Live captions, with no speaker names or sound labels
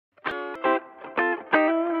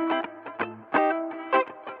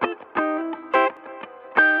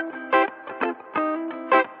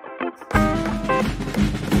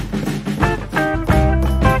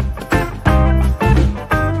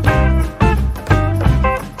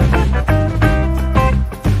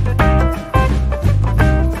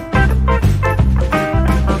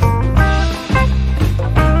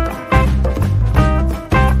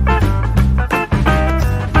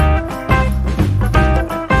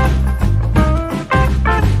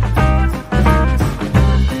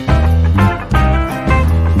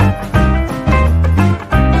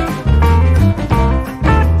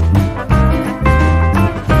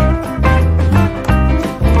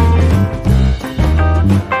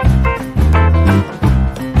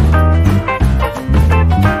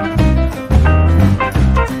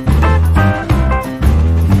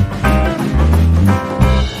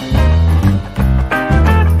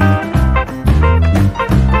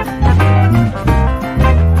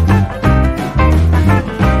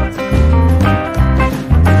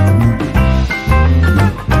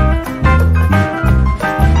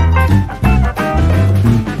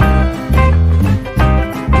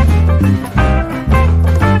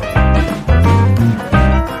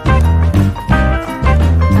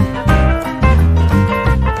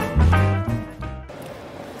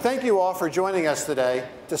joining us today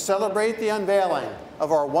to celebrate the unveiling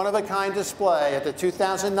of our one-of-a-kind display at the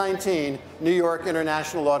 2019 New York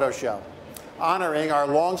International Auto Show, honoring our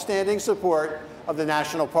long-standing support of the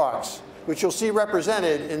national parks, which you'll see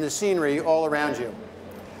represented in the scenery all around you.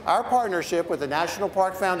 Our partnership with the National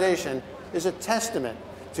Park Foundation is a testament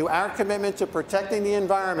to our commitment to protecting the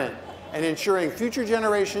environment and ensuring future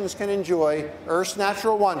generations can enjoy Earth's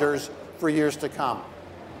natural wonders for years to come.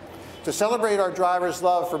 To celebrate our drivers'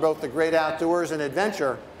 love for both the great outdoors and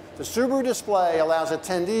adventure, the Subaru display allows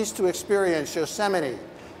attendees to experience Yosemite,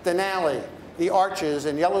 Denali, the Arches,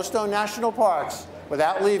 and Yellowstone National Parks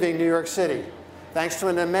without leaving New York City, thanks to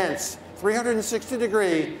an immense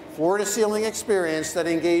 360-degree floor-to-ceiling experience that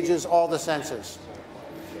engages all the senses.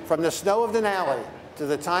 From the snow of Denali to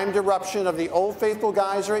the timed eruption of the Old Faithful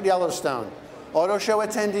Geyser at Yellowstone, auto show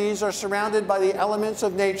attendees are surrounded by the elements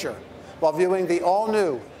of nature while viewing the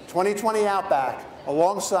all-new 2020 Outback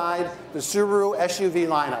alongside the Subaru SUV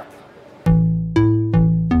lineup.